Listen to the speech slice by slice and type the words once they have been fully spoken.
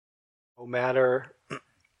No matter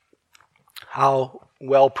how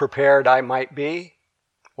well prepared I might be,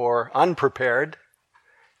 or unprepared,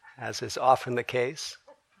 as is often the case,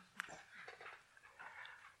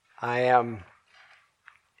 I am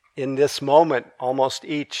in this moment, almost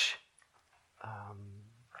each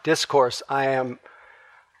discourse, I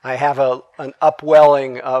have an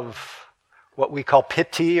upwelling of what we call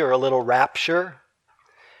piti, or a little rapture,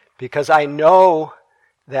 because I know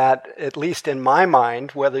that, at least in my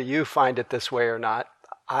mind, whether you find it this way or not,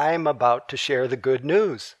 I'm about to share the good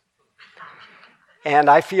news. And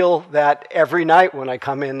I feel that every night when I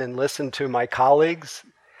come in and listen to my colleagues,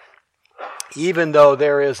 even though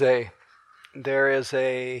there is a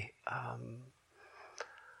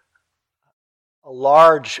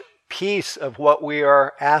large piece of what we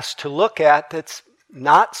are asked to look at that's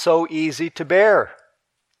not so easy to bear.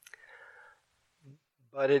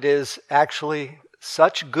 But it is actually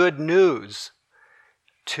such good news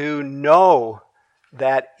to know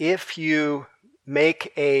that if you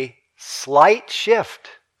make a slight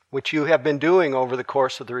shift, which you have been doing over the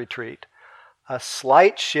course of the retreat, a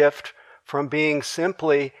slight shift from being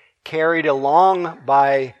simply carried along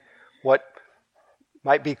by what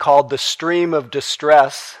might be called the stream of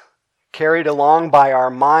distress, carried along by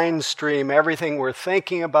our mind stream, everything we're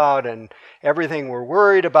thinking about and everything we're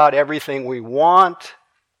worried about, everything we want,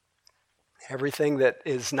 everything that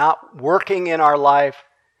is not working in our life,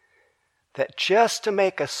 that just to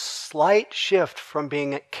make a slight shift from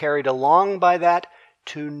being carried along by that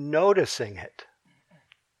to noticing it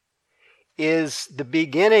is the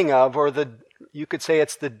beginning of, or you could say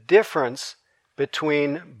it's the difference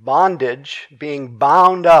between bondage, being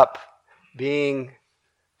bound up, being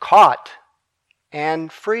caught,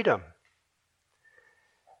 and freedom.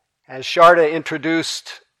 As Sharda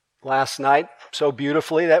introduced last night so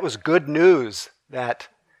beautifully, that was good news, that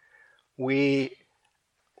we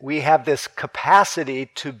have this capacity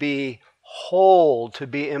to be whole, to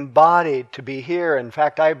be embodied, to be here. In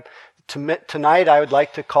fact, tonight I would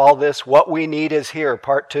like to call this What We Need Is Here,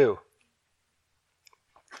 Part 2.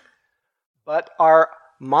 But our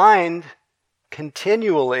mind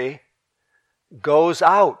continually goes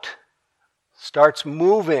out, starts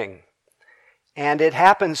moving, and it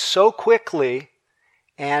happens so quickly,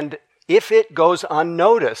 and if it goes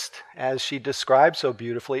unnoticed, as she described so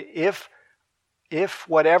beautifully, if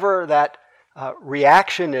whatever that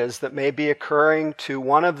reaction is that may be occurring to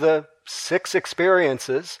one of the 6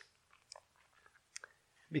 experiences,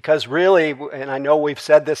 because really, and I know we've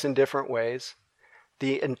said this in different ways,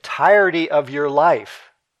 the entirety of your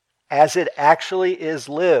life, as it actually is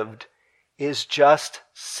lived, is just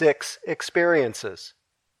 6 experiences.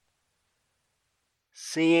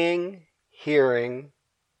 Seeing, hearing,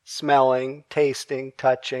 smelling, tasting,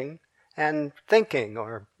 touching, and thinking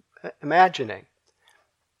or imagining.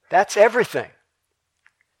 That's everything.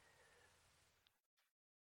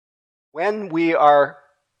 When we are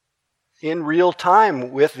in real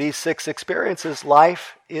time with these 6 experiences,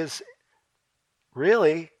 life is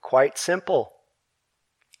really quite simple.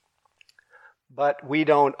 But we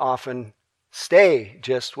don't often stay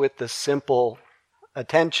just with the simple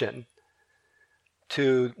attention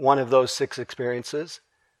to one of those 6 experiences.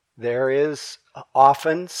 There is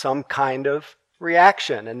often some kind of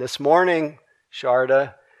reaction. And this morning,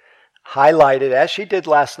 Sharda highlighted, as she did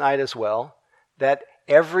last night as well, that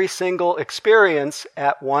every single experience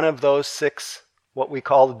at one of those 6, what we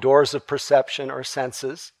call the doors of perception or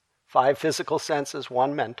senses, 5 physical senses,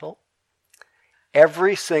 1 mental,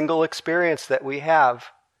 every single experience that we have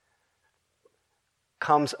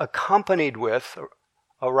comes accompanied with,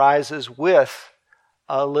 arises with,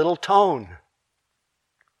 a little tone.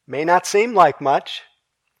 May not seem like much.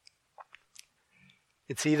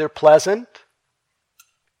 It's either pleasant,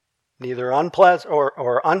 neither unpleasant,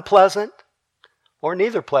 or unpleasant, or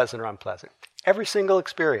neither pleasant or unpleasant. Every single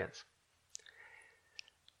experience.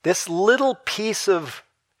 This little piece of,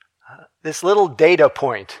 this little data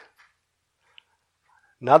point,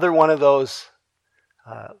 another one of those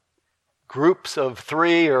groups of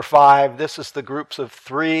 3 or 5, this is the groups of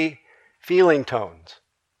 3 feeling tones.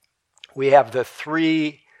 We have the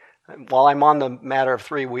 3, while I'm on the matter of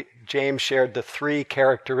 3, James shared the 3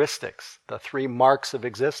 characteristics, the 3 marks of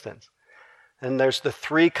existence. And there's the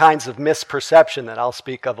 3 kinds of misperception that I'll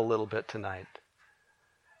speak of a little bit tonight.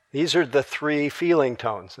 These are the 3 feeling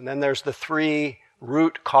tones. And then there's the 3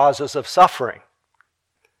 root causes of suffering.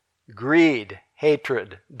 Greed,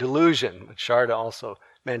 hatred, delusion, which Sharda also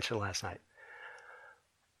mentioned last night.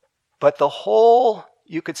 But the whole,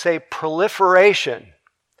 you could say, proliferation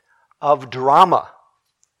of drama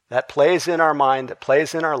that plays in our mind, that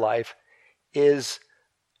plays in our life, is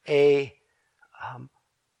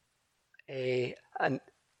an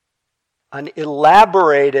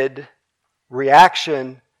elaborated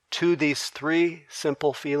reaction to these three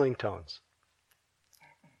simple feeling tones.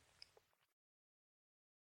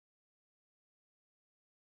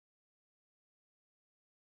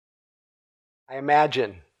 I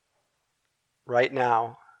imagine right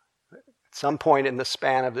now, at some point in the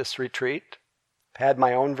span of this retreat, I've had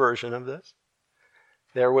my own version of this,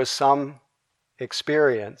 there was some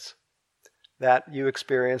experience that you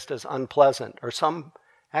experienced as unpleasant, or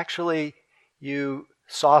actually you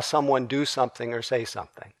saw someone do something or say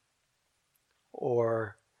something.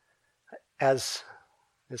 Or as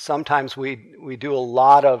sometimes we do a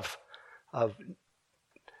lot of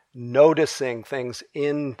noticing things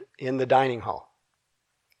in the dining hall,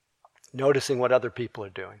 noticing what other people are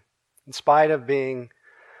doing, in spite of being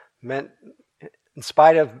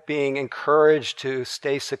encouraged to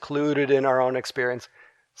stay secluded in our own experience.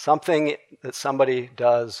 Something that somebody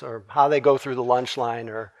does, or how they go through the lunch line,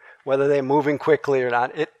 or whether they're moving quickly or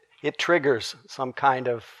not, it triggers some kind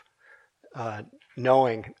of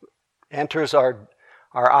knowing, enters our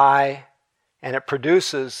eye, and it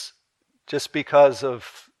produces, just because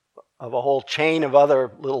of a whole chain of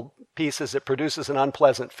other little pieces, it produces an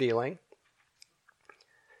unpleasant feeling.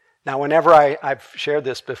 Now, whenever I've shared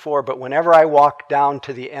this before, but whenever I walk down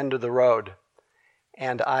to the end of the road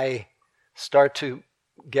and I start to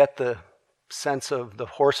get the sense of the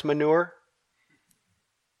horse manure,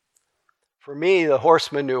 for me, the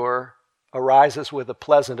horse manure arises with a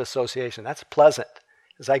pleasant association. That's pleasant,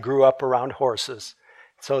 as I grew up around horses.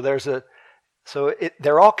 So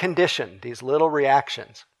they're all conditioned, these little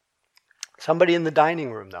reactions. Somebody in the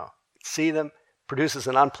dining room, though, see them, produces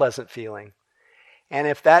an unpleasant feeling. And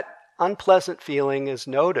if that unpleasant feeling is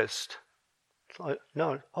noticed,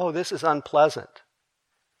 this is unpleasant.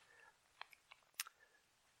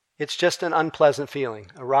 It's just an unpleasant feeling.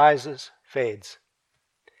 Arises, fades.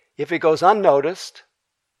 If it goes unnoticed,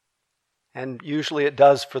 and usually it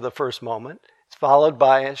does for the first moment, it's followed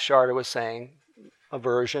by, as Sharda was saying,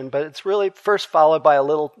 aversion, but it's really first followed by a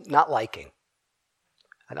little not liking.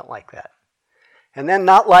 I don't like that. And then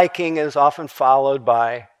not liking is often followed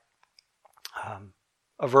by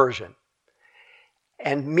aversion.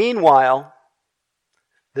 And meanwhile,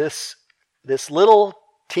 this little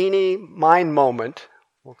teeny mind moment,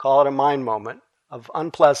 we'll call it a mind moment, of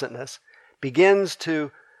unpleasantness, begins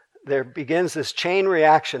this chain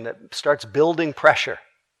reaction that starts building pressure,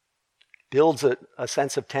 builds a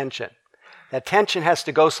sense of tension. That tension has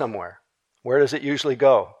to go somewhere. Where does it usually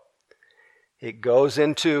go? It goes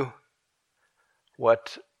into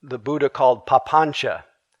what the Buddha called papancha.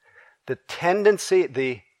 The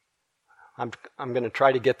tendency, I'm going to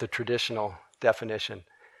try to get the traditional definition.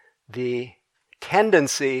 The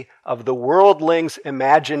tendency of the worldling's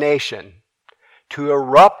imagination to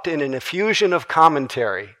erupt in an effusion of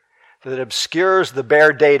commentary that obscures the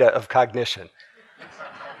bare data of cognition.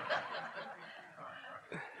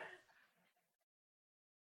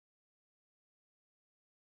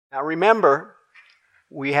 Now remember,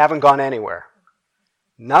 we haven't gone anywhere.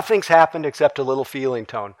 Nothing's happened except a little feeling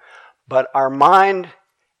tone. But our mind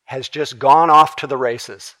has just gone off to the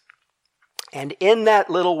races. And in that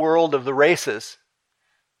little world of the races,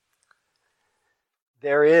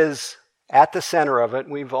 there is, at the center of it,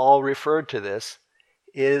 we've all referred to this,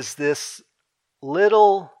 is this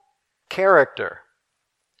little character,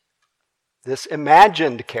 this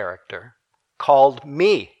imagined character called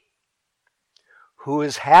me, who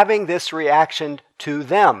is having this reaction to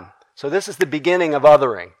them. So this is the beginning of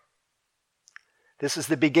othering. This is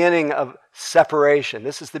the beginning of separation.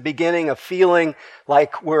 This is the beginning of feeling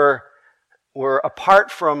like we're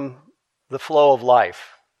apart from the flow of life.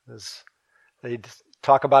 As they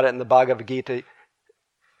talk about it in the Bhagavad Gita,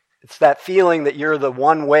 it's that feeling that you're the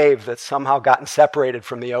one wave that's somehow gotten separated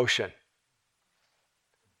from the ocean.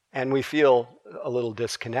 And we feel a little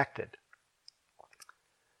disconnected.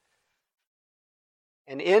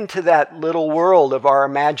 And into that little world of our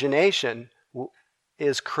imagination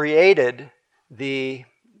is created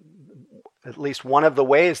at least one of the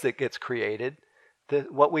ways that gets created,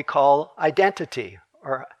 what we call identity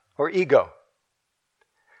or ego.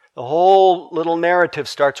 The whole little narrative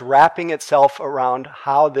starts wrapping itself around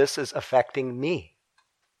how this is affecting me.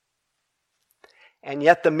 And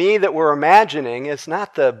yet the me that we're imagining is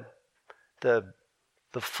not the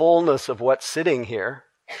fullness of what's sitting here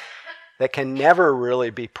that can never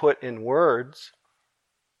really be put in words.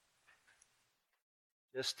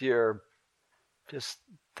 Just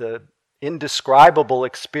the indescribable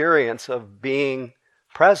experience of being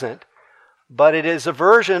present, but it is a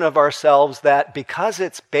version of ourselves that, because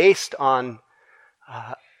it's based on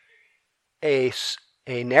a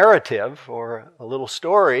a narrative or a little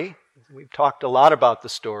story. We've talked a lot about the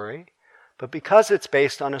story, but because it's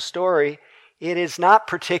based on a story, it is not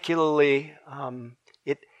particularly,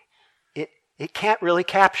 it can't really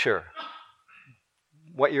capture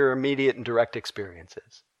what your immediate and direct experience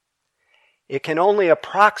is. It can only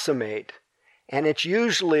approximate, and it's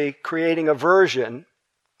usually creating a version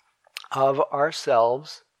of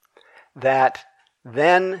ourselves that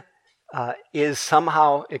then is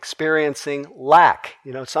somehow experiencing lack.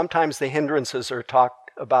 You know, sometimes the hindrances are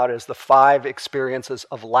talked about as the 5 experiences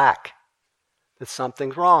of lack. That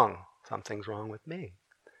something's wrong with me.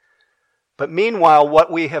 But meanwhile,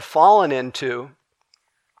 what we have fallen into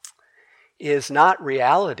is not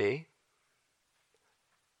reality,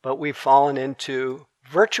 but we've fallen into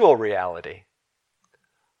virtual reality.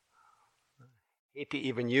 I hate to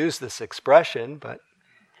even use this expression, but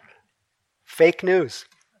fake news.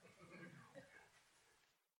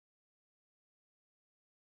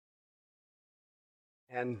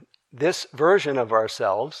 And this version of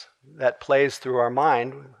ourselves that plays through our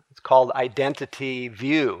mind, it's called identity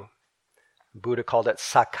view. Buddha called it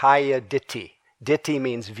Sakaya Ditti. Ditti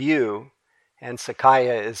means view, and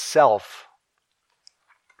Sakaya is self.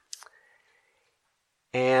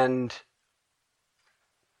 And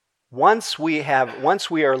once we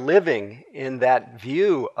are living in that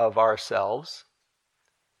view of ourselves,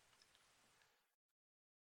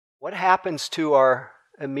 what happens to our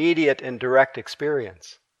immediate and direct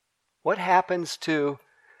experience? What happens to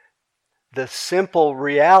the simple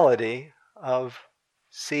reality of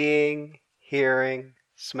seeing, hearing,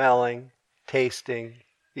 smelling, tasting,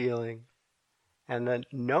 feeling, and the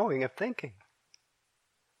knowing of thinking?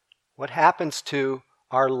 What happens to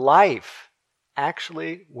our life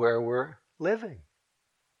actually where we're living?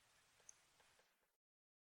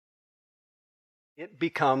 It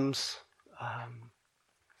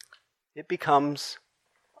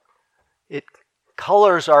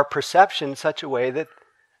colors our perception in such a way that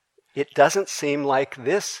it doesn't seem like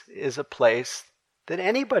this is a place that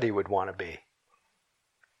anybody would want to be.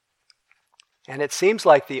 And it seems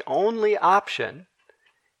like the only option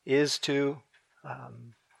is to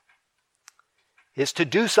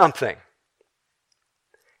do something.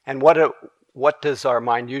 And what does our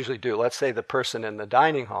mind usually do? Let's say the person in the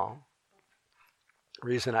dining hall. The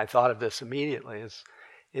reason I thought of this immediately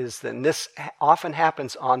is that this often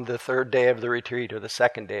happens on the 3rd day of the retreat or the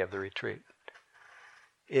 2nd day of the retreat.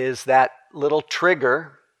 Is that little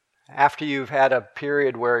trigger, after you've had a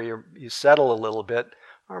period where you settle a little bit,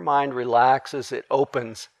 our mind relaxes, it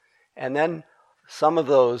opens, and then some of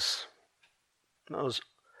those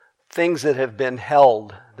things that have been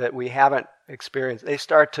held that we haven't experienced, they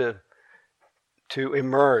start to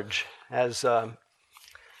emerge. As the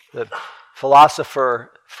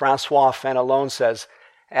philosopher Francois Fenelon says,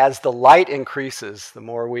 as the light increases, the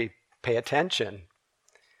more we pay attention,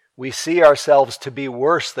 we see ourselves to be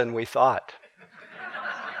worse than we thought.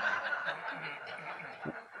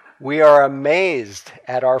 We are amazed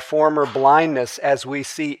at our former blindness as we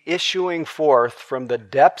see issuing forth from the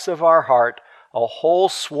depths of our heart a whole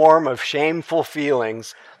swarm of shameful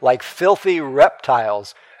feelings like filthy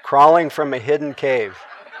reptiles crawling from a hidden cave.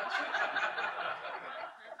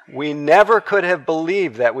 We never could have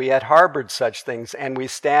believed that we had harbored such things, and we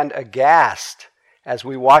stand aghast as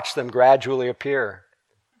we watch them gradually appear.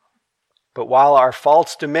 But while our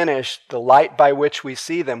faults diminish, the light by which we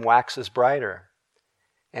see them waxes brighter,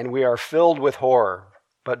 and we are filled with horror.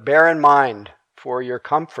 But bear in mind, for your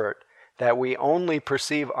comfort, that we only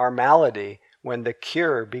perceive our malady when the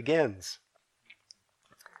cure begins.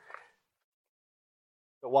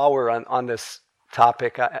 But while we're on this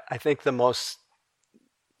topic, I think the most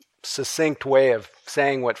succinct way of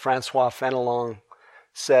saying what Francois Fenelon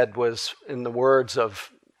said was in the words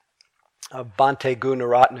of Bhante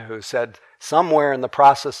Gunaratna, who said, somewhere in the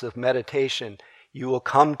process of meditation, you will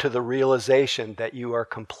come to the realization that you are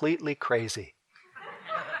completely crazy.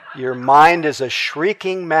 Your mind is a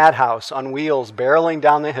shrieking madhouse on wheels barreling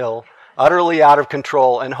down the hill, utterly out of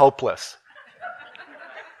control and hopeless.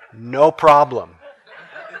 No problem.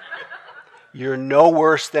 You're no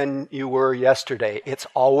worse than you were yesterday. It's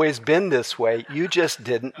always been this way. You just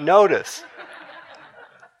didn't notice.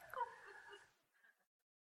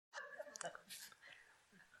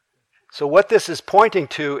 So what this is pointing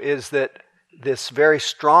to is that this very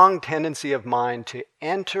strong tendency of mind to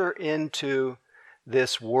enter into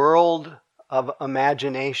this world of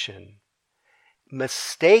imagination,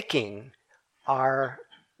 mistaking our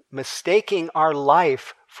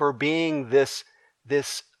life for being this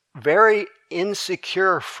very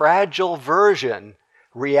insecure, fragile version,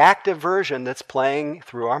 reactive version that's playing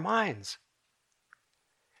through our minds.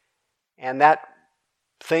 And that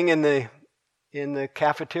thing in the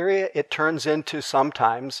cafeteria, it turns into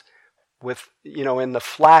sometimes in the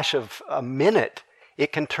flash of a minute,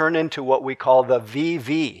 it can turn into what we call the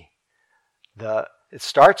VV. It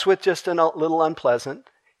starts with just a little unpleasant.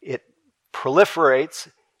 It proliferates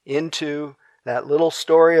into that little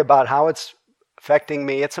story about how it's affecting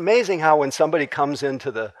me. It's amazing how when somebody comes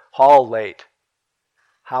into the hall late,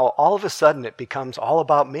 how all of a sudden it becomes all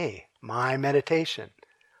about me, my meditation.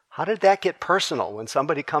 How did that get personal when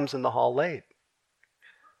somebody comes in the hall late?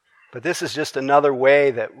 But this is just another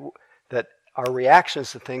way that our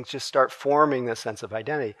reactions to things just start forming this sense of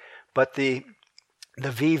identity. But the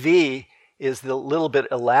VV is the little bit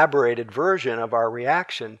elaborated version of our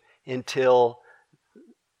reaction until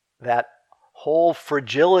that whole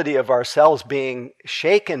fragility of ourselves being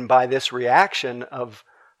shaken by this reaction of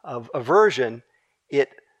aversion, it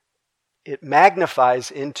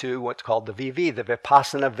magnifies into what's called the VV, the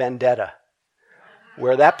Vipassana vendetta,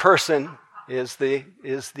 where that person is the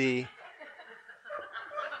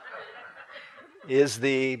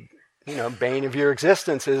bane of your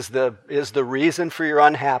existence, is the reason for your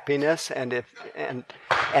unhappiness, and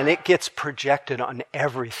it gets projected on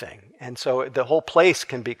everything, and so the whole place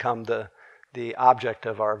can become the object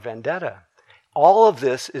of our vendetta. All of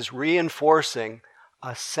this is reinforcing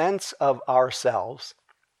a sense of ourselves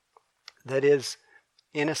that is,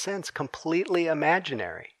 in a sense, completely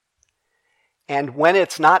imaginary. And when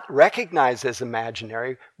it's not recognized as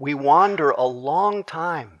imaginary, we wander a long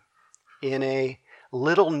time in a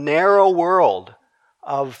little narrow world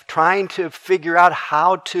of trying to figure out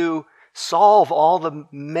how to solve all the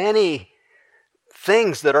many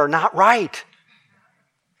things that are not right.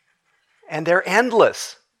 And they're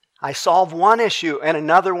endless. I solve one issue and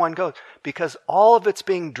another one goes, because all of it's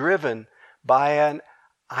being driven by an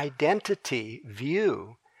identity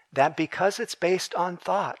view that because it's based on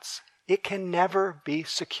thoughts, it can never be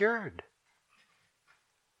secured.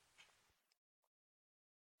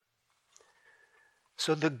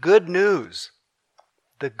 So the good news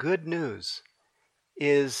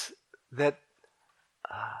is that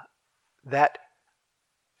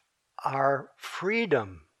our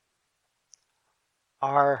freedom,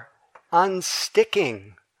 our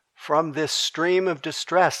unsticking from this stream of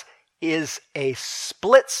distress is a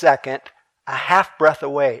split second, a half breath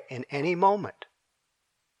away in any moment.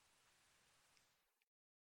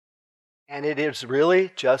 And it is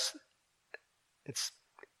really just, it's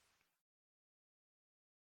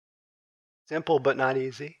simple but not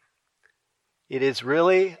easy. It is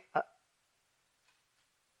really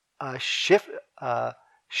a shifting,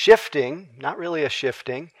 not really a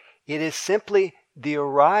shifting. It is simply the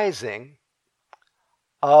arising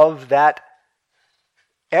of that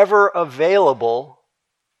ever available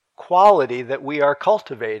quality that we are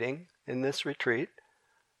cultivating in this retreat,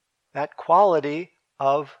 that quality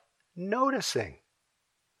of noticing,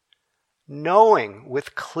 knowing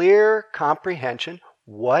with clear comprehension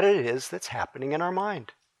what it is that's happening in our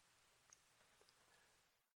mind.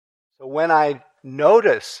 So when I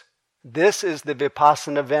notice, this is the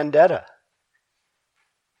Vipassana vendetta.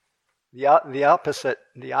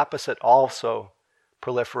 The opposite also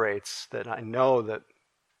proliferates, that I know that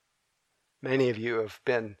many of you have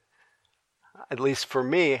been, at least for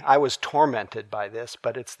me, I was tormented by this,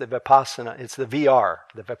 but it's the Vipassana, it's the VR,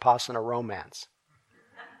 the Vipassana romance,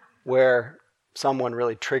 where someone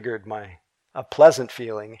really triggered a pleasant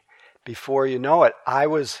feeling. Before you know it, I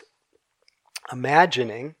was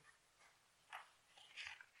imagining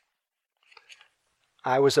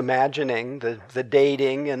the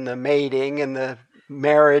dating and the mating and the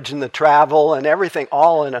marriage and the travel and everything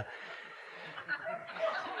all in a...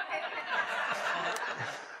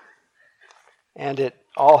 And it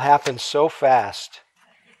all happened so fast.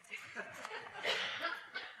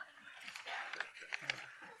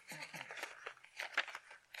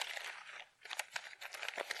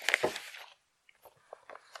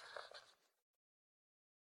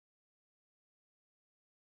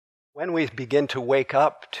 When we begin to wake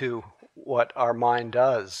up to what our mind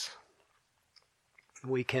does,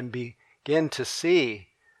 we can begin to see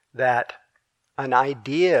that an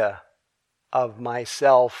idea of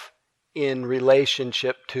myself in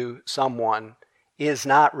relationship to someone is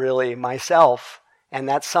not really myself, and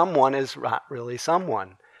that someone is not really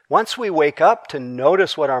someone. Once we wake up to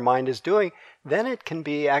notice what our mind is doing, then it can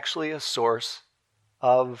be actually a source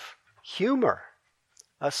of humor,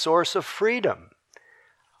 a source of freedom.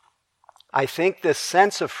 I think this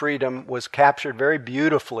sense of freedom was captured very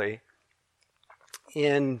beautifully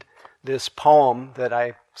in this poem that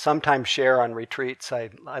I sometimes share on retreats. I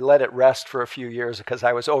let it rest for a few years because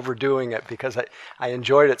I was overdoing it because I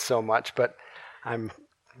enjoyed it so much, but I'm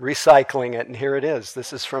recycling it, and here it is.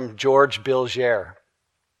 This is from George Bilger.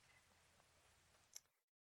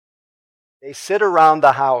 They sit around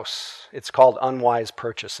the house. It's called Unwise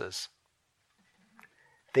Purchases.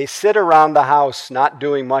 They sit around the house not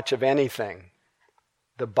doing much of anything.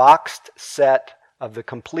 The boxed set of the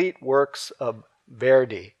complete works of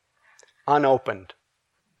Verdi, unopened.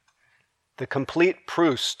 The complete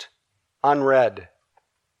Proust, unread.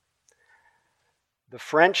 The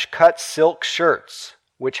French cut silk shirts,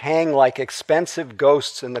 which hang like expensive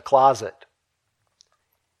ghosts in the closet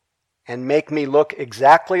and make me look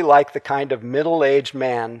exactly like the kind of middle-aged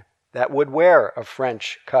man that would wear a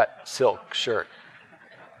French cut silk shirt.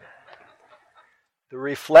 The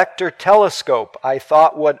reflector telescope I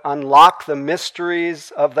thought would unlock the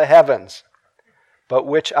mysteries of the heavens, but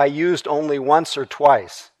which I used only once or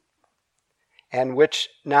twice, and which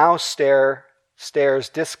now stares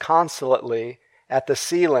disconsolately at the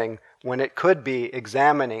ceiling when it could be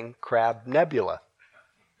examining Crab Nebula.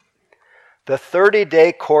 The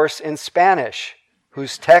 30-day course in Spanish,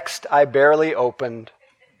 whose text I barely opened,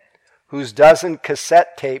 whose dozen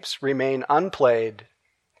cassette tapes remain unplayed,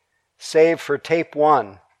 save for tape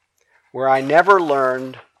 1, where I never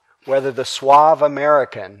learned whether the suave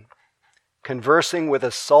American, conversing with a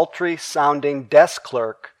sultry-sounding desk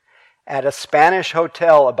clerk at a Spanish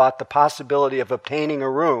hotel about the possibility of obtaining a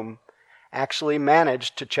room, actually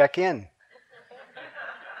managed to check in.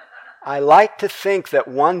 I like to think that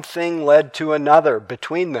one thing led to another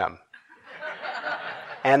between them,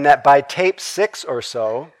 and that by tape 6 or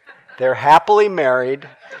so, they're happily married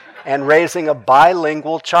and raising a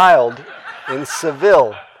bilingual child in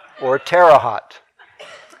Seville or Terre Haute.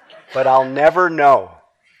 But I'll never know.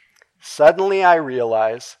 Suddenly I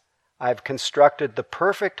realize I've constructed the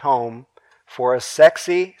perfect home for a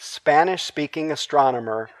sexy Spanish-speaking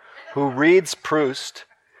astronomer who reads Proust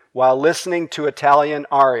while listening to Italian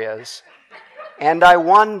arias, and I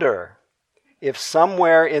wonder if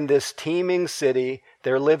somewhere in this teeming city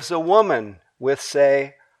there lives a woman with,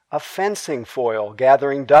 say, a fencing foil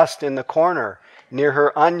gathering dust in the corner near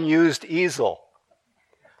her unused easel,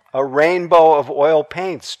 a rainbow of oil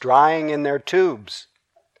paints drying in their tubes,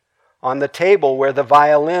 on the table where the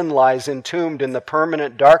violin lies entombed in the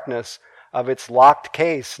permanent darkness of its locked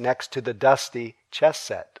case next to the dusty chess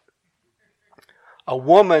set. A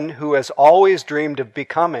woman who has always dreamed of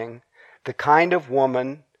becoming the kind of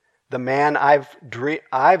woman the man I've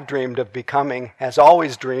dreamed of becoming has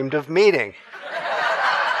always dreamed of meeting.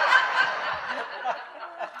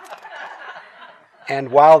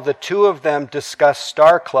 And while the two of them discuss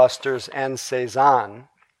star clusters and Cézanne,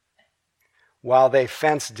 while they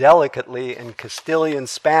fence delicately in Castilian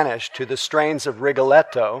Spanish to the strains of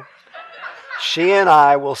Rigoletto, she and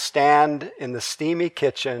I will stand in the steamy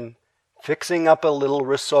kitchen, fixing up a little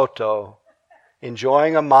risotto,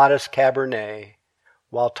 enjoying a modest Cabernet,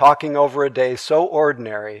 while talking over a day so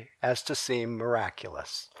ordinary as to seem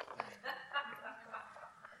miraculous.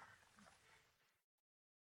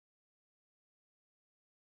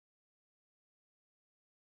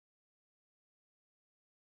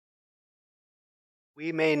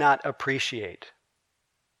 We may not appreciate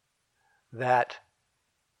that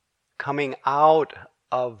coming out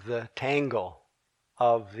of the tangle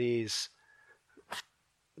of these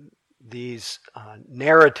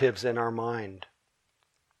narratives in our mind,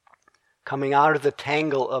 coming out of the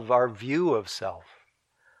tangle of our view of self,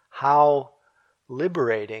 how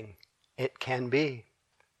liberating it can be.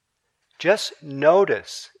 Just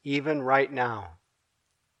notice, even right now,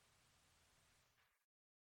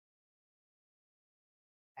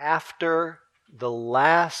 after the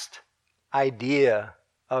last idea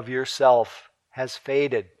of yourself has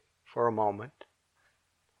faded for a moment,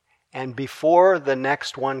 and before the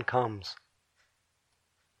next one comes,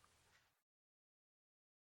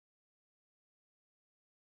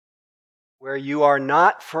 where you are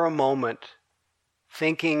not for a moment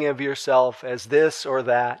thinking of yourself as this or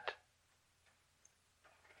that.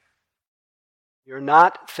 You're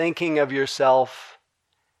not thinking of yourself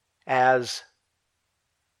as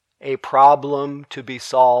a problem to be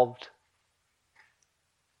solved.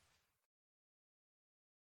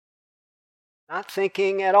 Not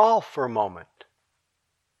thinking at all for a moment.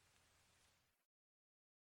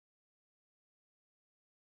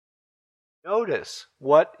 Notice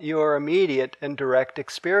what your immediate and direct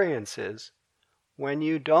experience is when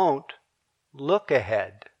you don't look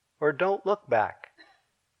ahead or don't look back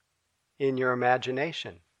in your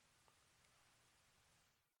imagination.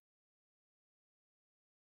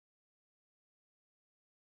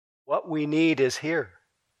 What we need is here.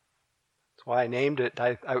 That's why I named it.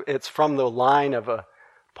 It's from the line of a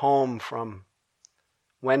poem from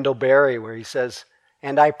Wendell Berry where he says,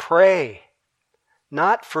 And I pray,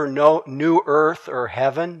 not for no new earth or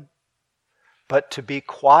heaven, but to be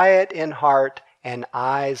quiet in heart and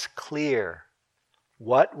eyes clear.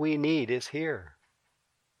 What we need is here.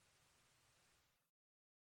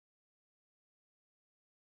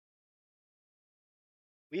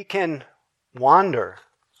 We can wander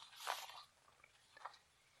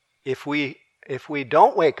if we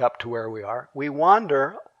don't wake up to where we are. We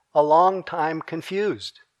wander a long time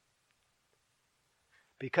confused.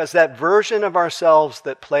 Because that version of ourselves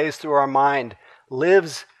that plays through our mind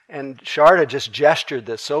lives, and Sharda just gestured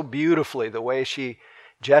this so beautifully, the way she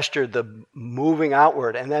gestured the moving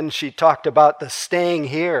outward. And then she talked about the staying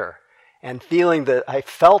here and feeling that I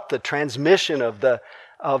felt the transmission of the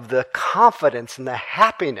confidence and the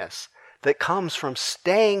happiness that comes from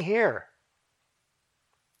staying here.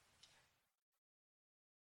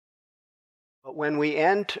 But when we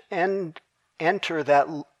enter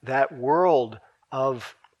that world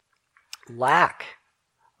of lack,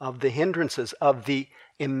 of the hindrances, of the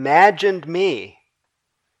imagined me,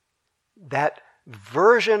 that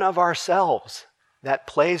version of ourselves that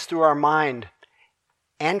plays through our mind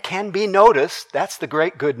and can be noticed, that's the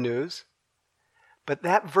great good news. But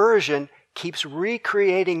that version keeps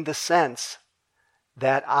recreating the sense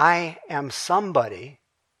that I am somebody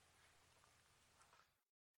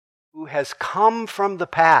who has come from the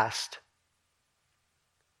past,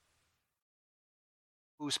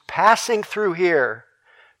 who's passing through here,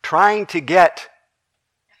 trying to get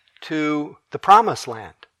to the promised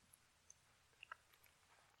land,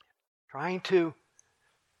 trying to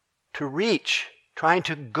reach, trying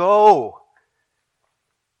to go.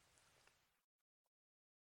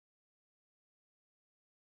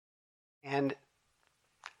 And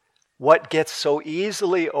what gets so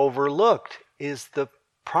easily overlooked is the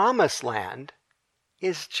promised land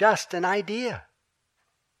is just an idea.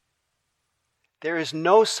 There is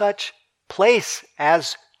no such place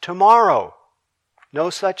as tomorrow. No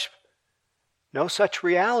such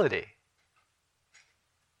reality.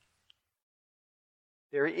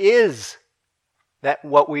 There is that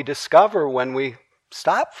what we discover when we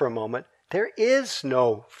stop for a moment, there is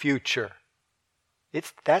no future.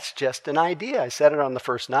 That's just an idea. I said it on the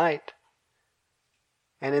first night.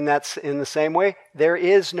 And in the same way, there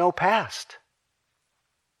is no past.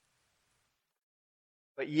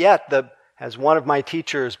 But yet, as one of my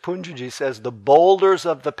teachers, Punjaji, says, the boulders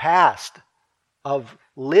of the past, of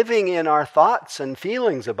living in our thoughts and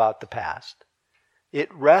feelings about the past,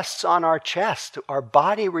 it rests on our chest. Our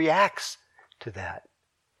body reacts to that.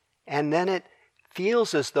 And then it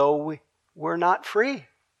feels as though we're not free.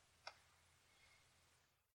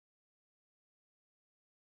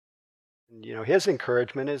 You know, his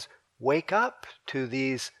encouragement is wake up to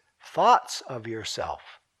these thoughts of yourself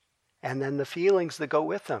and then the feelings that go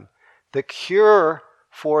with them. The cure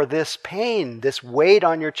for this pain, this weight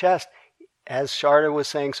on your chest, as Sharda was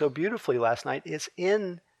saying so beautifully last night, is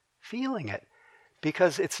in feeling it.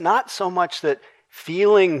 Because it's not so much that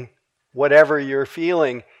feeling whatever you're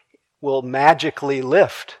feeling will magically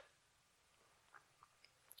lift,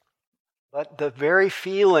 but the very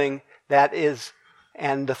feeling that is,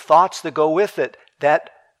 and the thoughts that go with it that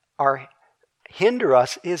hinder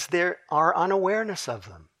us is our unawareness of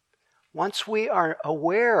them. Once we are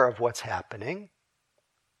aware of what's happening,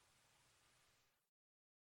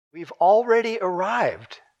 we've already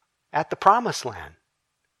arrived at the promised land.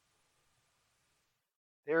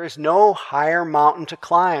 There is no higher mountain to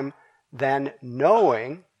climb than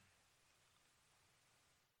knowing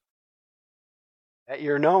that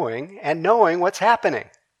you're knowing and knowing what's happening.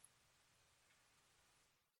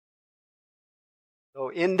 So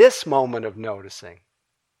in this moment of noticing,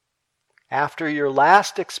 after your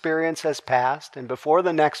last experience has passed and before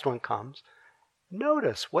the next one comes,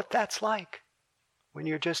 notice what that's like when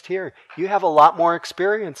you're just here. You have a lot more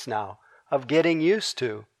experience now of getting used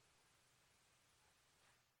to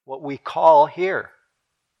what we call here.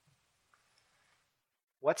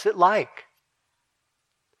 What's it like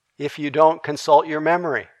if you don't consult your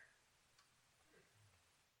memory?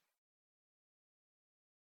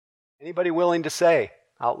 Anybody willing to say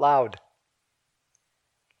out loud?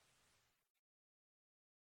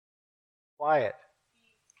 Quiet.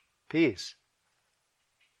 Peace.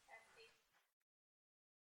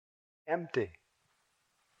 Empty.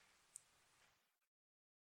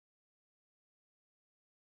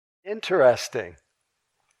 Interesting.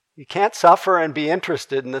 You can't suffer and be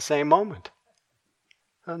interested in the same moment.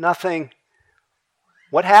 So nothing.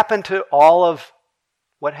 What happened to all of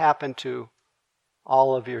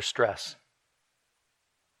your stress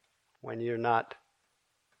when you're not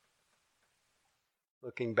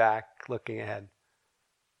looking back, looking ahead?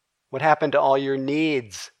 What happened to all your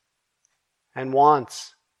needs and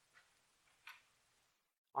wants?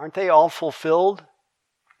 Aren't they all fulfilled?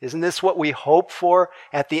 Isn't this what we hope for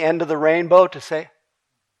at the end of the rainbow? To say,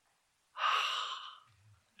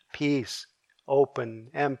 peace, open,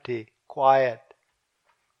 empty, quiet.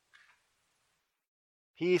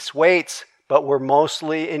 Peace waits, but we're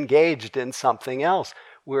mostly engaged in something else.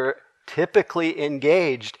 We're typically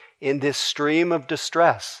engaged in this stream of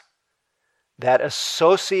distress that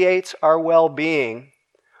associates our well-being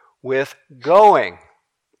with going.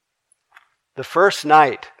 The first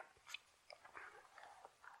night,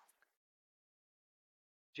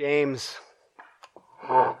 James,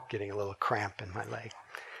 getting a little cramp in my leg.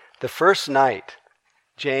 The first night,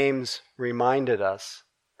 James reminded us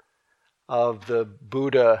of the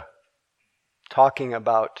Buddha talking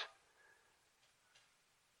about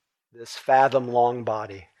this fathom-long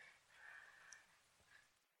body.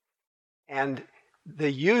 And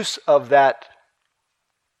the use of that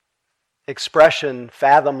expression,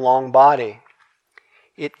 fathom-long body,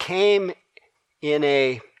 it came in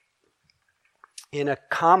a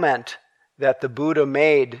comment that the Buddha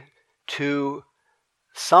made to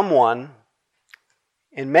someone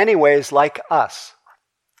in many ways like us.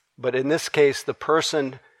 But in this case, the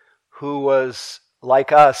person who was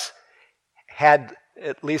like us had,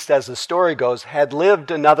 at least as the story goes, had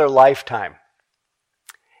lived another lifetime.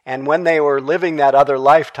 And when they were living that other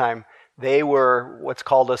lifetime, they were what's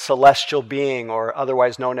called a celestial being, or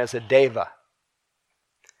otherwise known as a deva.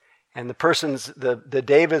 And the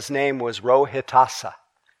deva's name was Rohitasa.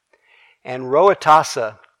 And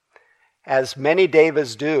Rohitasa, as many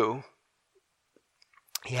devas do,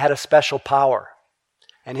 he had a special power.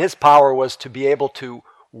 And his power was to be able to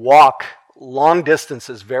walk long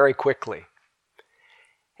distances very quickly.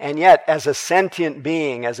 And yet, as a sentient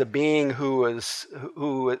being, as a being who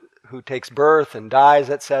takes birth and dies,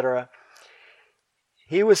 etc.,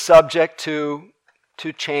 he was subject to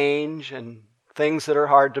change and things that are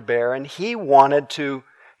hard to bear. And he wanted to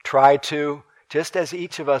try to, just as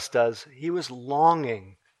each of us does, he was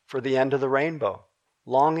longing for the end of the rainbow,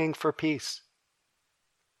 longing for peace.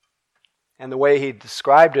 And the way he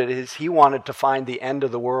described it is he wanted to find the end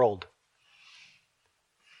of the world.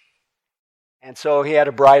 And so he had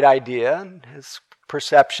a bright idea, and his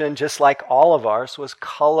perception, just like all of ours, was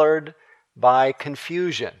colored by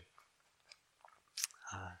confusion.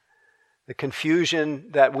 The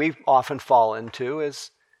confusion that we often fall into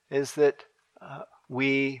is that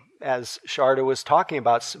we, as Sharda was talking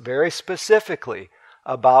about very specifically,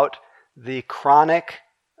 about the chronic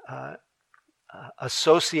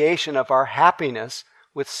association of our happiness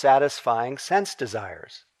with satisfying sense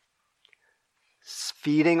desires.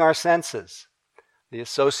 Feeding our senses. The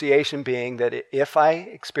association being that if I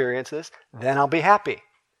experience this, then I'll be happy.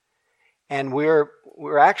 And we're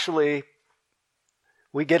actually,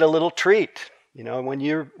 we get a little treat. You know, when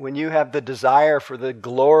you have the desire for the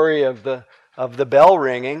glory of the bell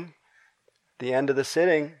ringing, at the end of the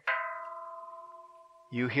sitting,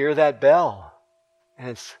 you hear that bell, and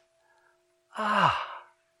it's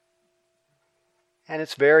and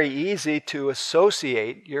it's very easy to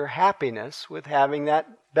associate your happiness with having that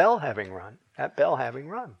bell having run.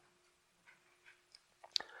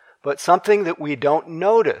 But something that we don't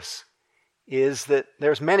notice is that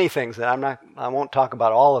there's many things that I won't talk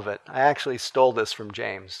about all of it. I actually stole this from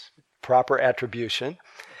James. Proper attribution.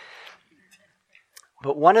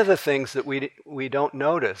 But one of the things that we don't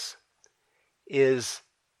notice is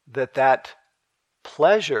that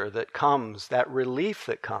pleasure that comes, that relief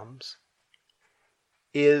that comes,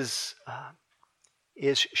 is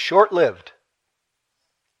short-lived.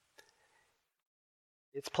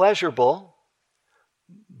 It's pleasurable,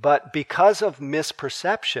 but because of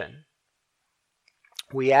misperception,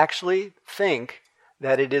 we actually think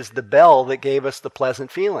that it is the bell that gave us the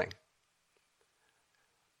pleasant feeling.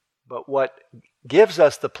 But what gives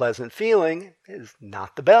us the pleasant feeling is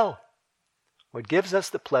not the bell. What gives us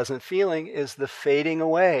the pleasant feeling is the fading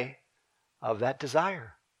away of that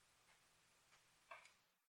desire.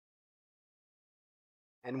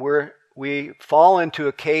 And we fall into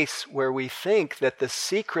a case where we think that the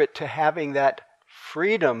secret to having that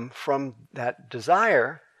freedom from that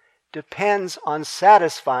desire depends on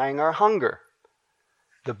satisfying our hunger.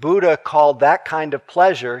 The Buddha called that kind of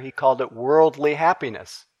pleasure, he called it worldly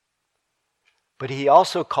happiness. But he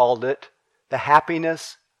also called it the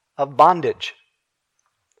happiness of bondage.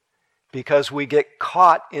 Because we get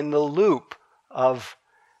caught in the loop of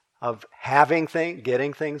having things,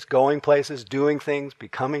 getting things, going places, doing things,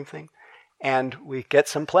 becoming things. And we get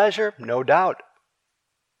some pleasure, no doubt.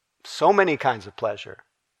 So many kinds of pleasure.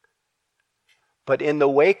 But in the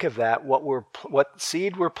wake of that, what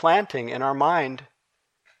seed we're planting in our mind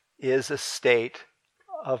is a state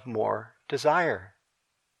of more desire.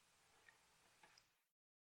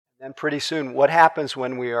 And pretty soon, what happens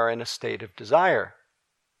when we are in a state of desire?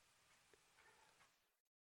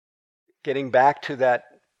 Getting back to that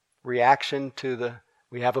reaction to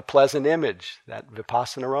we have a pleasant image, that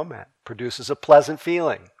vipassana romance produces a pleasant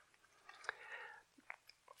feeling.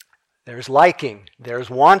 There's liking, there's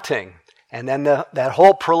wanting, and then that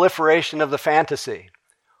whole proliferation of the fantasy.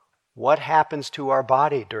 What happens to our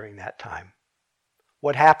body during that time?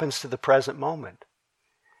 What happens to the present moment?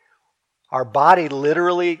 Our body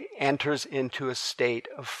literally enters into a state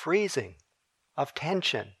of freezing, of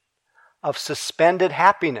tension, of suspended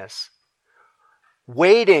happiness,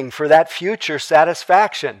 waiting for that future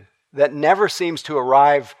satisfaction that never seems to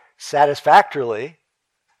arrive satisfactorily,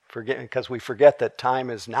 because we forget that time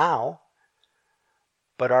is now.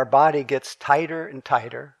 But our body gets tighter and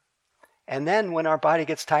tighter. And then when our body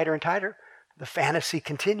gets tighter and tighter, the fantasy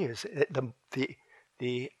continues.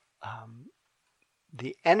 The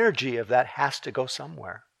energy of that has to go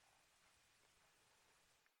somewhere.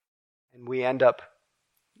 And we end up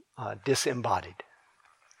disembodied,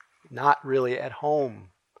 not really at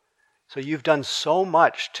home. So you've done so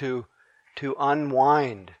much to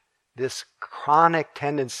unwind this chronic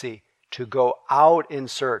tendency to go out in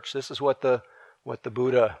search. This is what the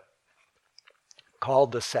Buddha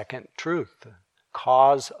called the second truth, the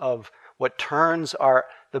cause of what turns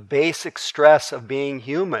the basic stress of being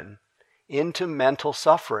human into mental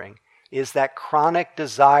suffering is that chronic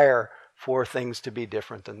desire for things to be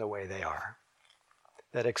different than the way they are,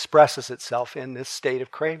 that expresses itself in this state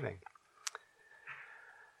of craving.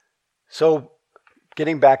 So,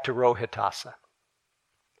 getting back to Rohitasa,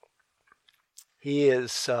 he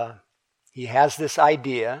has this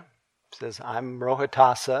idea. Says, I'm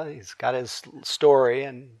Rohitasa. He's got his story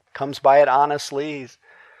and comes by it honestly. He's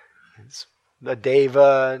the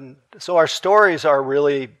Deva. And so our stories are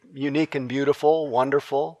really unique and beautiful,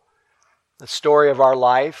 wonderful. The story of our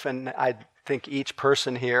life. And I think each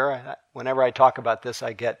person here, whenever I talk about this,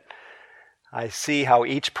 I see how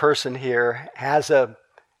each person here has a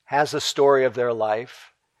story of their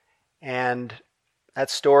life. And that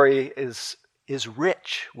story is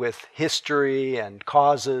rich with history and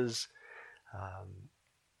causes.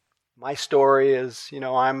 My story is,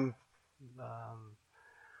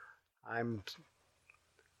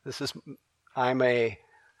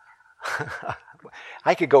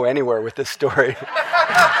 I could go anywhere with this story.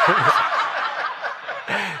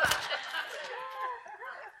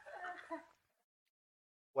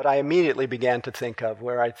 What I immediately began to think of,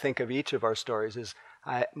 where I think of each of our stories, is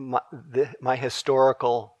my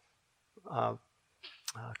historical,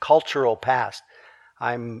 cultural past.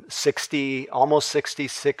 I'm almost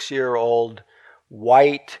 66-year-old,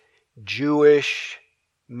 white, Jewish,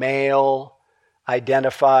 male,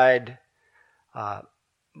 identified. I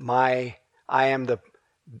am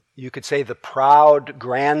you could say, the proud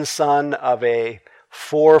grandson of a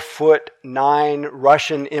 4'9"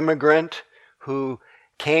 Russian immigrant who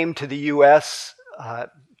came to the U.S.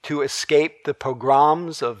 To escape the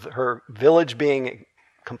pogroms of her village being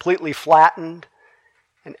completely flattened.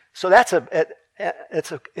 And so it's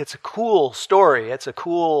a cool story. It's a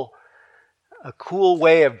cool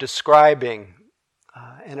way of describing,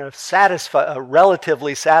 and a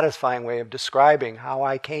relatively satisfying way of describing how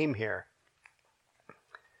I came here.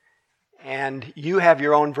 And you have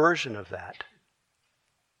your own version of that.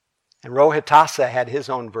 And Rohitasa had his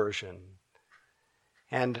own version.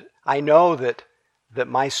 And I know that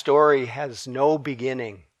my story has no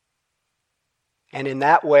beginning. And in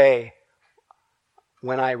that way,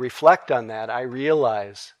 when I reflect on that, I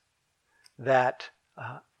realize that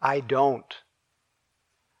I don't.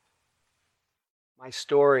 My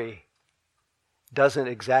story doesn't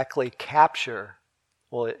exactly capture,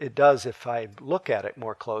 well, it does if I look at it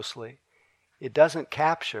more closely, it doesn't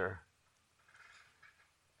capture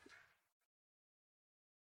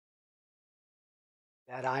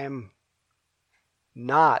that I am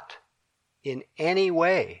not in any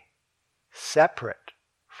way separate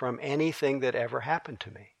from anything that ever happened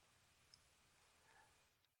to me.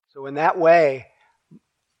 So in that way,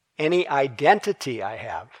 any identity I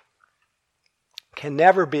have can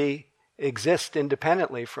never exist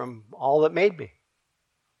independently from all that made me.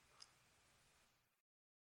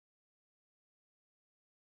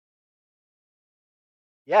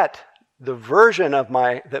 Yet, the version of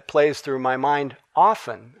that plays through my mind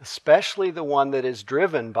often, especially the one that is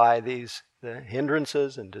driven by the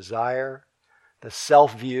hindrances and desire, the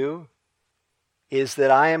self-view, is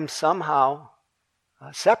that I am somehow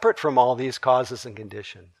separate from all these causes and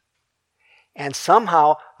conditions. And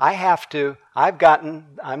somehow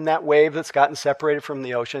I'm that wave that's gotten separated from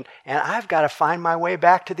the ocean, and I've got to find my way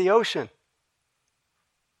back to the ocean.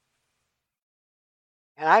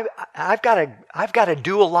 And I've got to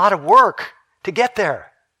do a lot of work to get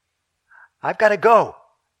there. I've got to go.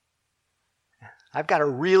 I've got to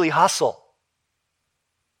really hustle.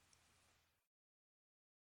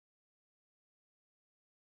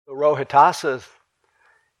 So Rohitasa's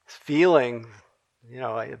feeling,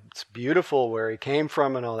 it's beautiful where he came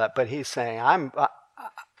from and all that, but he's saying, I'm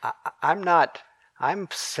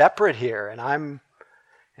separate here, and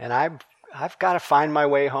I've got to find my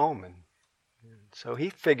way home. And so he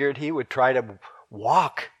figured he would try to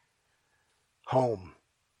walk home,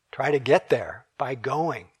 try to get there by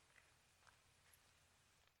going.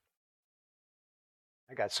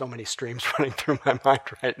 I got so many streams running through my mind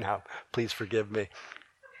right now. Please forgive me.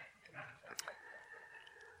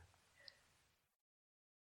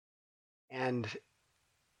 And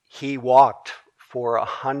he walked for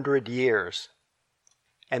 100 years,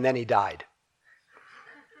 and then he died.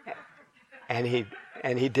 And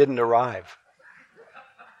he didn't arrive.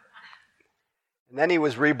 And then he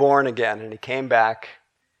was reborn again, and he came back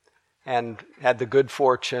and had the good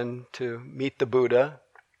fortune to meet the Buddha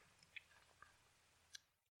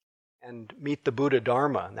and meet the Buddha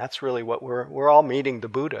Dharma. And that's really what we're all meeting the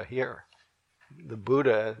Buddha here. The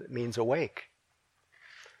Buddha means awake.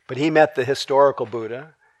 But he met the historical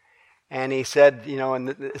Buddha, and he said,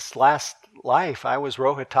 in this last life, I was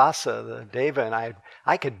Rohitasa, the Deva, and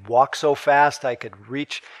I could walk so fast, I could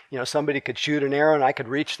reach, somebody could shoot an arrow, and I could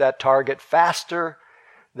reach that target faster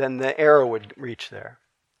than the arrow would reach there.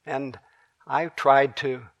 And I tried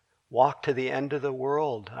to walk to the end of the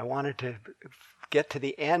world. I wanted to get to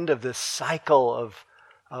the end of this cycle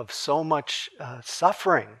of so much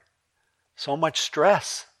suffering, so much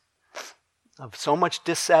stress, of so much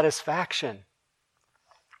dissatisfaction.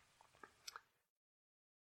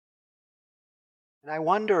 And I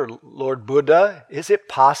wonder, Lord Buddha, is it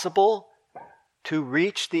possible to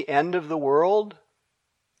reach the end of the world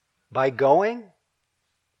by going?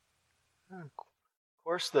 Of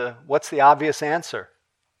course, what's the obvious answer?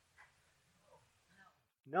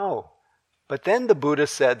 No. But then the Buddha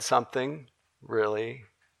said something really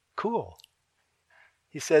cool.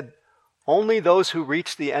 He said, only those who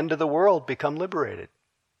reach the end of the world become liberated.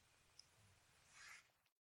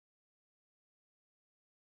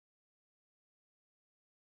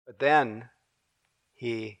 But then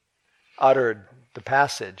he uttered the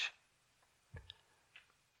passage.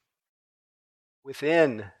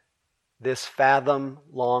 Within this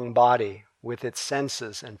fathom-long body, with its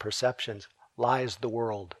senses and perceptions, lies the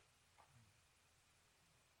world.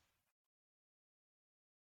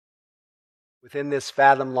 Within this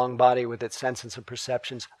fathom-long body, with its senses and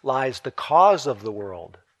perceptions, lies the cause of the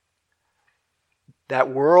world.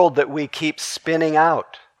 That world that we keep spinning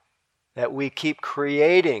out, that we keep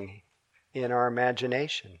creating in our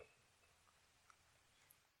imagination.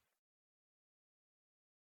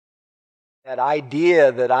 That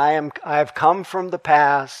idea that I've come from the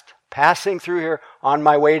past, passing through here on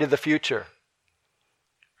my way to the future.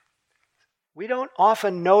 We don't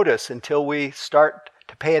often notice until we start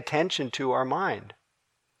to pay attention to our mind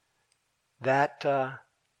that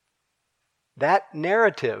that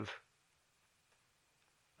narrative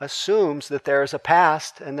assumes that there is a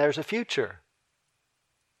past and there's a future.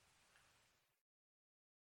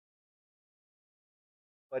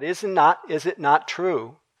 But is it not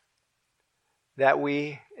true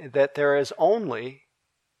that there is only,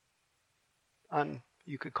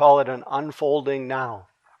 you could call it an unfolding now?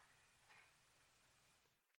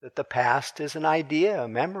 That the past is an idea, a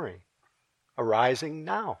memory, arising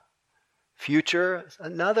now. Future is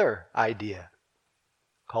another idea,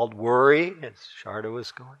 called worry, as Sharda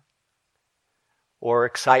was going, or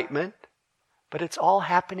excitement, but it's all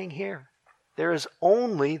happening here. There is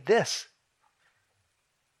only this.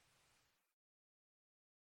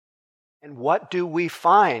 And what do we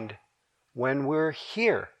find when we're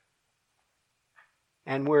here?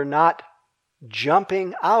 And we're not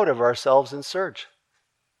jumping out of ourselves in search.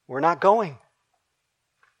 We're not going.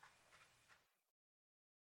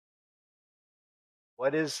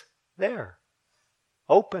 What is there?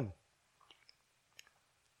 Open.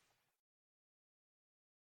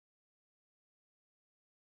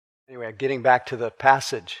 Anyway, getting back to the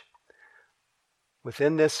passage.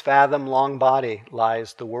 Within this fathom-long body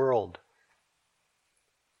lies the world.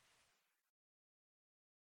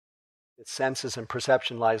 Its senses and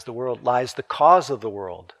perception lies the world, lies the cause of the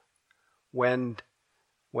world. When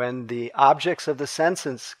the objects of the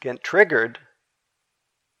senses get triggered,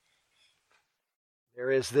 there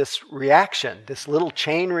is this reaction, this little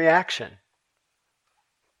chain reaction.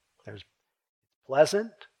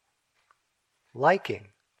 pleasant, liking,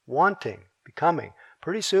 wanting, becoming.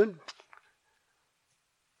 Pretty soon,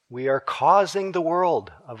 we are causing the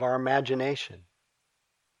world of our imagination.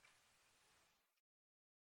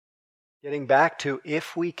 Getting back to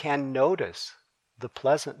if we can notice the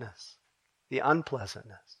pleasantness, the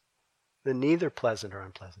unpleasantness, the neither pleasant or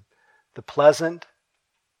unpleasant, the pleasant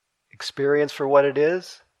experience for what it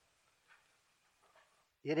is,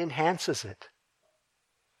 it enhances it.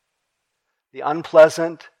 The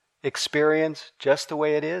unpleasant experience, just the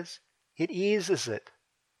way it is, it eases it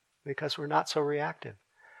because we're not so reactive.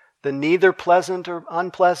 The neither pleasant or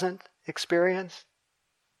unpleasant experience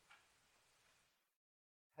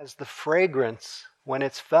has the fragrance, when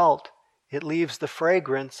it's felt, it leaves the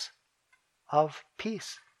fragrance of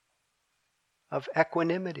peace, of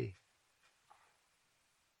equanimity.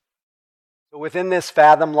 So within this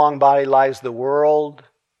fathom-long body lies the world,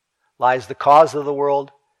 lies the cause of the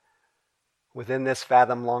world. Within this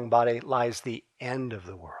fathom-long body lies the end of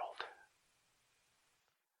the world.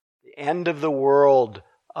 The end of the world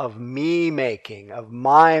of me-making, of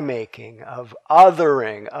my-making, of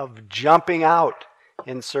othering, of jumping out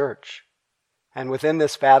in search. And within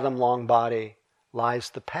this fathom-long body lies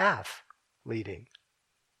the path leading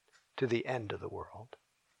to the end of the world.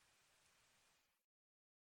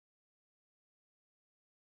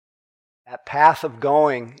 That path of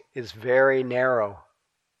going is very narrow.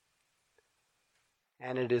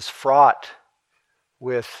 And it is fraught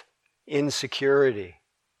with insecurity.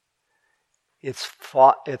 It's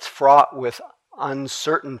fraught with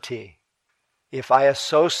uncertainty. If I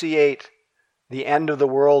associate the end of the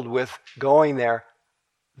world with going there,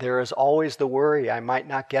 there is always the worry I might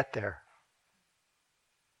not get there.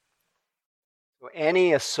 So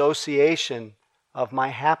any association of my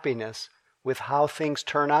happiness with how things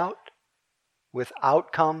turn out, with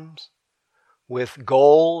outcomes, with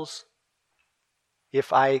goals,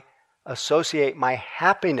 if I associate my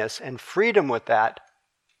happiness and freedom with that,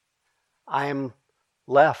 I am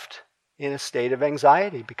left in a state of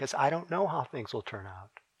anxiety because I don't know how things will turn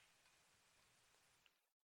out.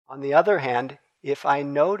 On the other hand, if I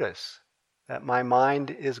notice that my mind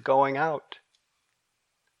is going out,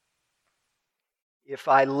 if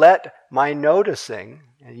I let my noticing,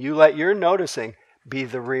 and you let your noticing be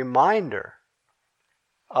the reminder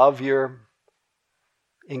of your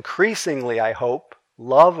increasingly, I hope,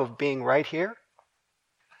 love of being right here,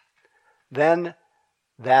 then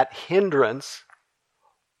that hindrance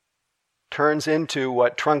turns into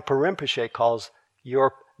what Trungpa Rinpoche calls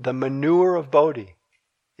the manure of Bodhi.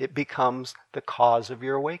 It becomes the cause of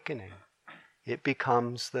your awakening. It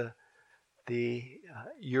becomes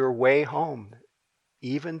your way home,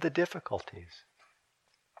 even the difficulties.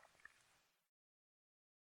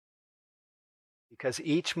 Because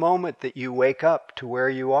each moment that you wake up to where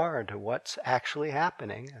you are and to what's actually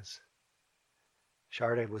happening, as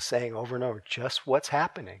Sharda was saying over and over, just what's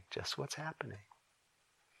happening, just what's happening.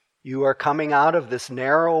 You are coming out of this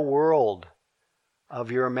narrow world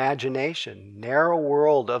of your imagination, narrow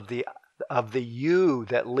world of the you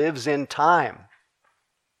that lives in time.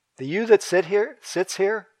 The you that sits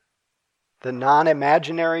here, the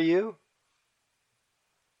non-imaginary you,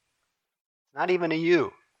 not even a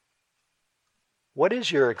you. What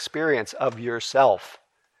is your experience of yourself?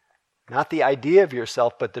 Not the idea of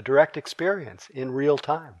yourself, but the direct experience in real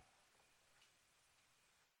time.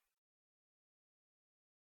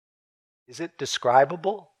 Is it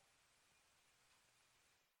describable?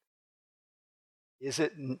 Is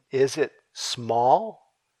it small?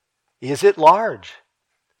 Is it large?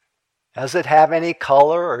 Does it have any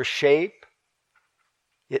color or shape?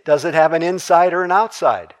 Does it have an inside or an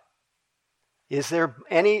outside?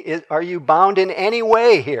 Are you bound in any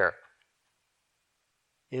way here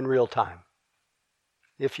in real time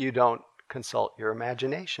if you don't consult your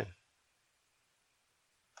imagination?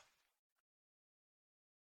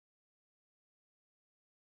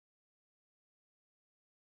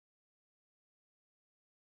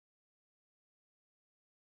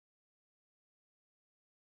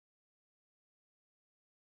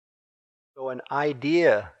 So an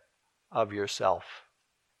idea of yourself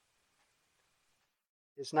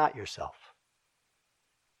is not yourself.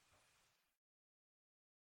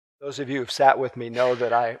 Those of you who've sat with me know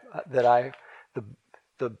that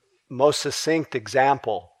the most succinct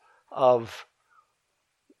example of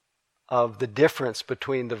the difference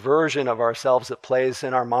between the version of ourselves that plays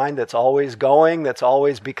in our mind, that's always going, that's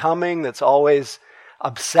always becoming, that's always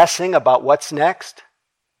obsessing about what's next.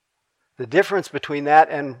 The difference between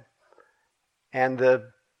that and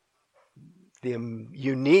the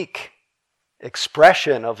unique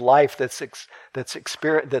expression of life that's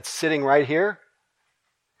sitting right here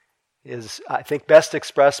is, I think, best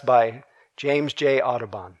expressed by James J.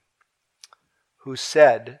 Audubon, who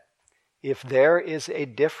said, if there is a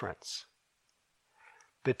difference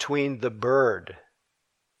between the bird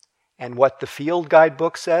and what the field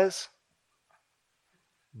guidebook says,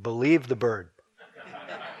 believe the bird.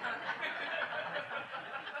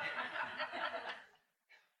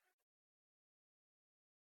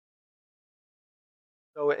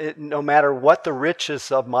 So no matter what the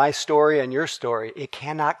richness of my story and your story, it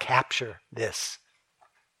cannot capture this.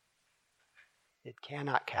 It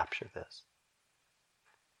cannot capture this.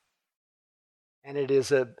 And it is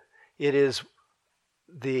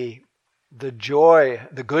the joy,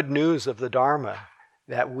 the good news of the Dharma,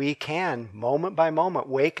 that we can, moment by moment,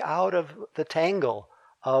 wake out of the tangle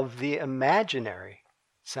of the imaginary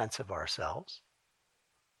sense of ourselves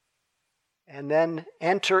and then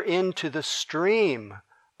enter into the stream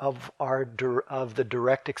of the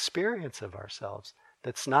direct experience of ourselves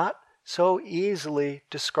that's not so easily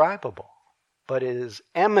describable, but is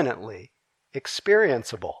eminently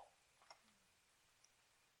experienceable.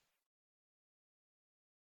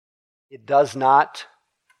 It does not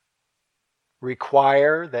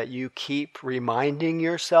require that you keep reminding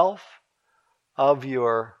yourself of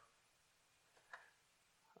your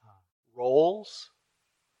roles.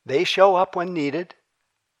 They show up when needed.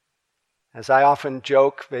 As I often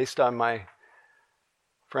joke, based on my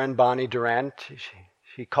friend Bonnie Durant,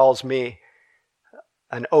 she calls me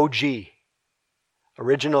an OG,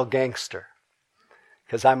 original gangster,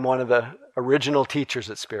 because I'm one of the original teachers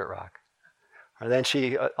at Spirit Rock. And then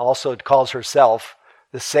she also calls herself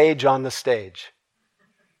the sage on the stage.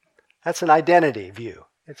 That's an identity view.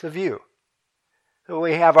 It's a view. So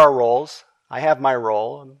we have our roles. I have my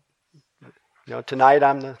role. Tonight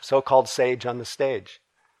I'm the so-called sage on the stage.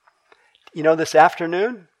 This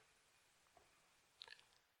afternoon,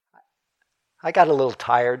 I got a little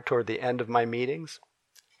tired toward the end of my meetings.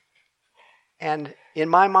 And in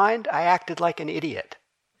my mind, I acted like an idiot.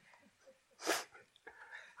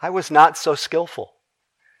 I was not so skillful.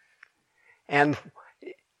 And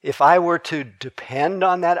if I were to depend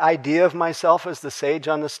on that idea of myself as the sage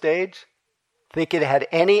on the stage, think it had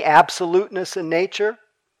any absoluteness in nature,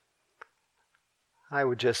 I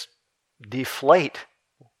would just deflate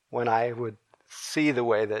when I would see the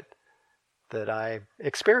way that I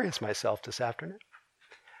experienced myself this afternoon.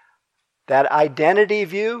 That identity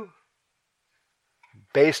view,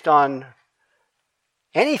 based on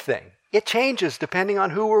anything, it changes depending on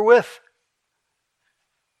who we're with.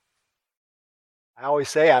 I always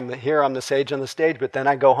say I'm the sage on the stage, but then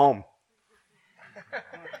I go home.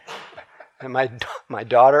 And my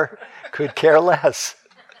daughter could care less.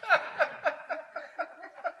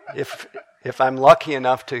 If I'm lucky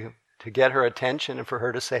enough to get her attention and for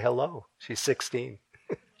her to say hello. She's 16.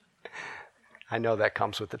 I know that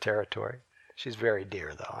comes with the territory. She's very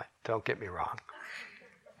dear, though. Don't get me wrong.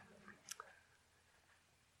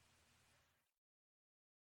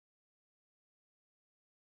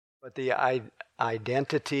 But the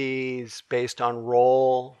identities based on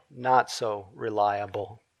role, not so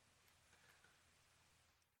reliable.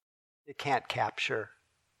 It can't capture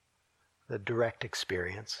the direct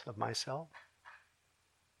experience of myself.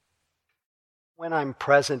 When I'm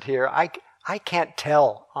present here, I can't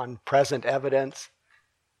tell on present evidence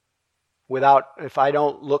if I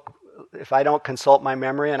don't consult my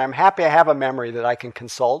memory, and I'm happy I have a memory that I can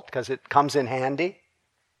consult because it comes in handy.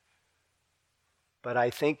 But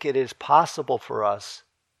I think it is possible for us,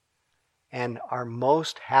 and our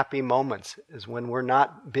most happy moments is when we're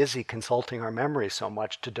not busy consulting our memory so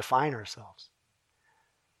much to define ourselves.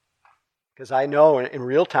 Because I know in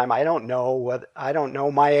real time, I don't know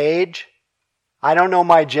my age, I don't know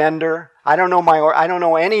my gender, I don't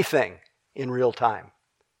know anything in real time.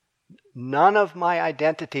 None of my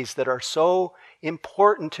identities that are so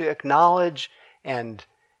important to acknowledge and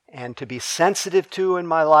to be sensitive to in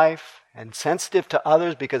my life, and sensitive to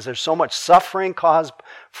others, because there's so much suffering caused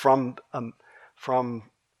from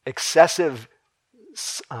excessive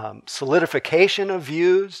solidification of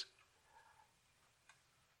views.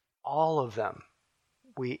 All of them,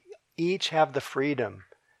 we each have the freedom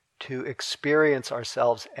to experience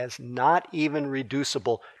ourselves as not even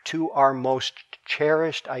reducible to our most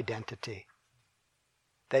cherished identity.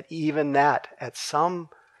 That even that, at some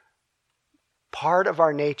part of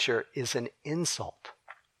our nature, is an insult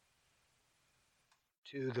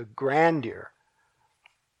to the grandeur,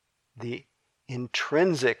 the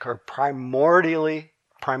intrinsic or primordial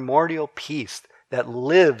peace that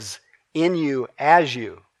lives in you,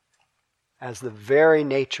 as the very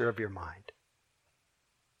nature of your mind.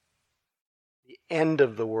 The end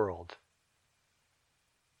of the world.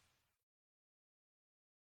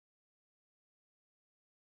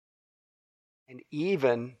 And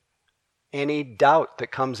even any doubt that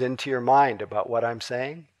comes into your mind about what I'm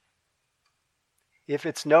saying, if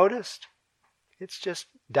it's noticed, it's just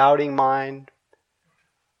doubting mind,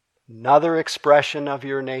 another expression of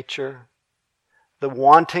your nature. The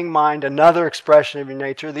wanting mind, another expression of your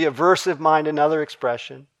nature. The aversive mind, another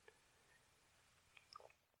expression.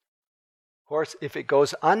 Of course, if it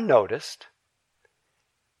goes unnoticed,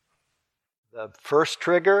 the first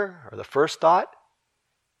trigger or the first thought,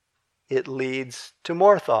 it leads to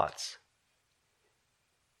more thoughts.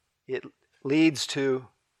 It leads to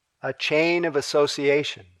a chain of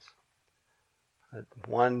associations.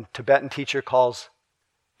 One Tibetan teacher calls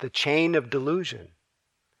the chain of delusion.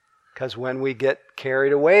 Because when we get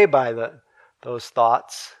carried away by those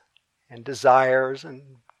thoughts and desires and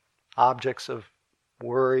objects of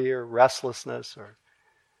worry or restlessness,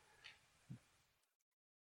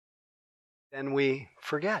 then we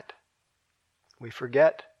forget. We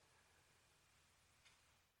forget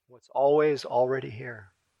what's always already here.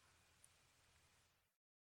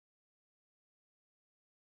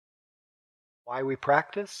 Why we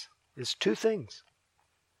practice is two things.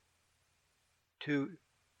 To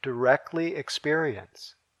directly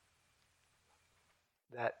experience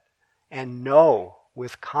that and know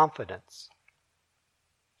with confidence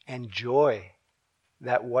and joy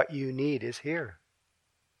that what you need is here.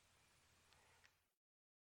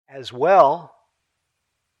 As well,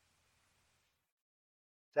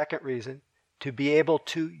 second reason, to be able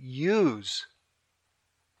to use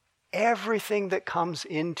everything that comes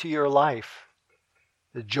into your life,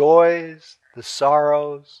 the joys, the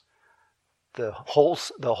sorrows, the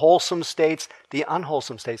wholesome states, the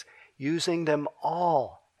unwholesome states, using them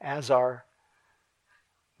all as our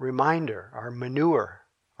reminder, our manure,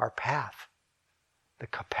 our path. The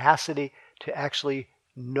capacity to actually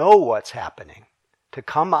know what's happening, to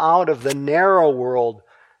come out of the narrow world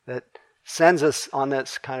that sends us on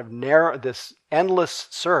this kind of narrow, this endless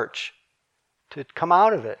search, to come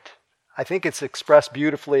out of it. I think it's expressed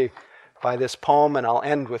beautifully by this poem, and I'll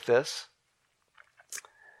end with this,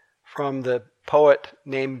 from the poet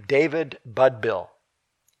named David Budbill.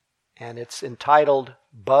 And it's entitled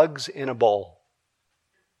Bugs in a Bowl.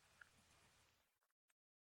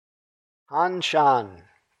 Han Shan,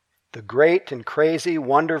 the great and crazy,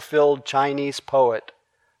 wonder-filled Chinese poet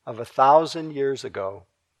of 1,000 years ago,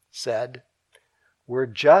 said, "We're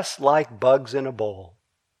just like bugs in a bowl,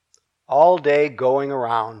 all day going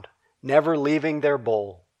around, never leaving their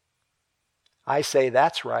bowl." I say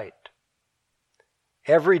that's right.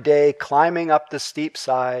 Every day climbing up the steep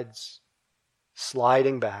sides,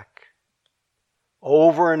 sliding back,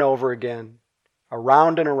 over and over again,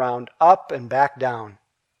 around and around, up and back down.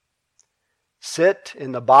 Sit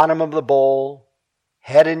in the bottom of the bowl,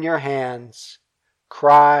 head in your hands,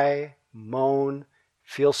 cry, moan,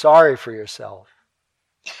 feel sorry for yourself.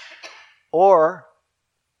 Or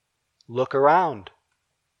look around.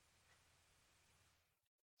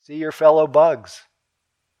 See your fellow bugs.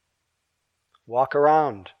 Walk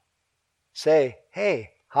around. Say,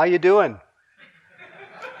 "Hey, how you doing?"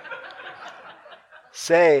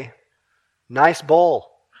 Say, "Nice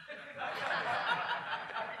bowl."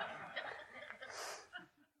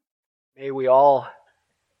 May we all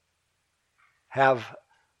have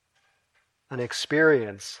an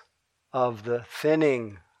experience of the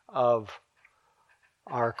thinning of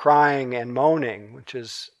our crying and moaning, which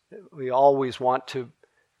is, we always want to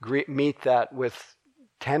meet that with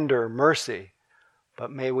tender mercy.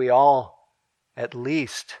 But may we all at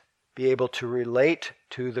least be able to relate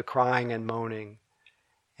to the crying and moaning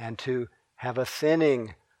and to have a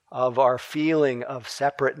thinning of our feeling of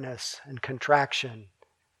separateness and contraction,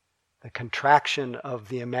 the contraction of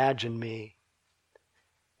the imagined me,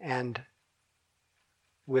 and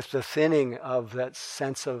with the thinning of that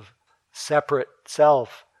sense of separate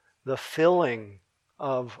self, the filling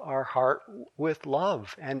of our heart with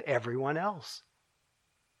love and everyone else.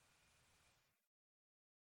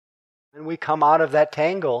 When we come out of that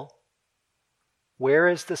tangle, where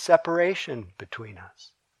is the separation between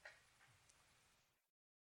us?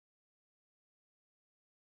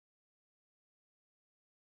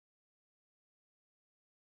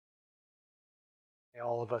 May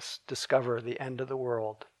all of us discover the end of the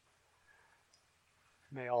world.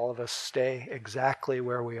 May all of us stay exactly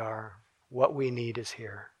where we are. What we need is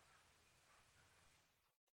here.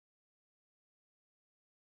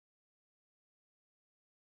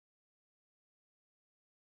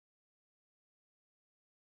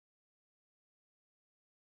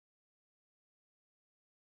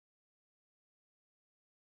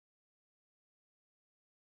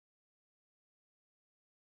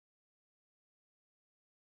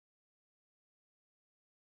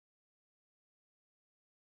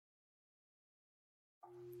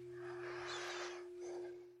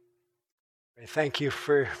 Thank you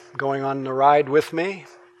for going on the ride with me.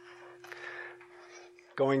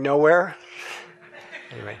 Going nowhere.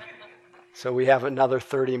 Anyway, so we have another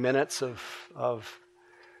 30 minutes of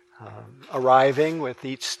arriving with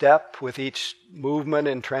each step, with each movement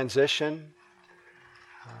and transition.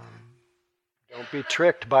 Don't be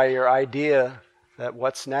tricked by your idea that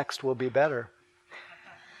what's next will be better.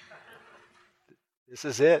 This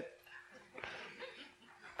is it.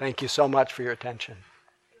 Thank you so much for your attention.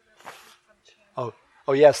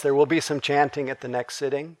 Oh yes, there will be some chanting at the next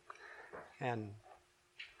sitting. And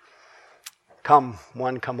come,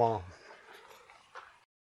 one, come all.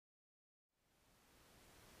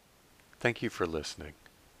 Thank you for listening.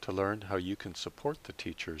 To learn how you can support the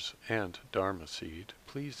teachers and Dharma Seed,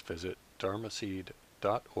 please visit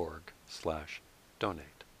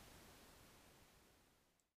dharmaseed.org/donate.